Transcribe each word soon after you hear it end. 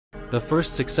The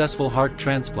first successful heart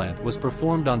transplant was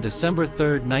performed on December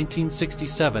 3,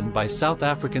 1967 by South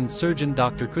African surgeon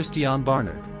Dr. Christiaan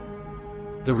Barnard.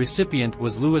 The recipient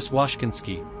was Louis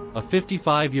Washkansky, a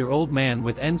 55-year-old man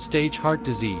with end-stage heart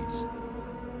disease.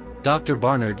 Dr.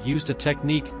 Barnard used a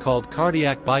technique called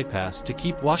cardiac bypass to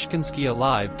keep Washkansky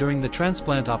alive during the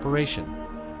transplant operation.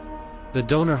 The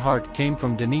donor heart came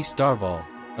from Denise Darvall,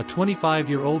 a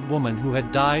 25-year-old woman who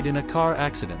had died in a car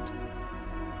accident.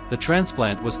 The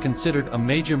transplant was considered a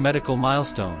major medical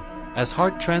milestone, as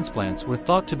heart transplants were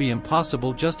thought to be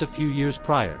impossible just a few years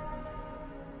prior.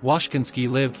 Washkansky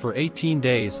lived for 18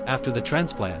 days after the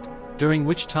transplant, during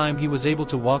which time he was able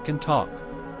to walk and talk.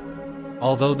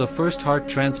 Although the first heart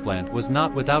transplant was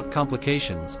not without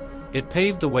complications, it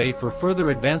paved the way for further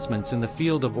advancements in the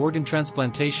field of organ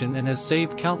transplantation and has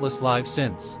saved countless lives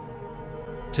since.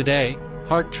 Today,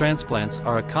 heart transplants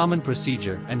are a common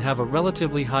procedure and have a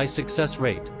relatively high success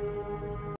rate.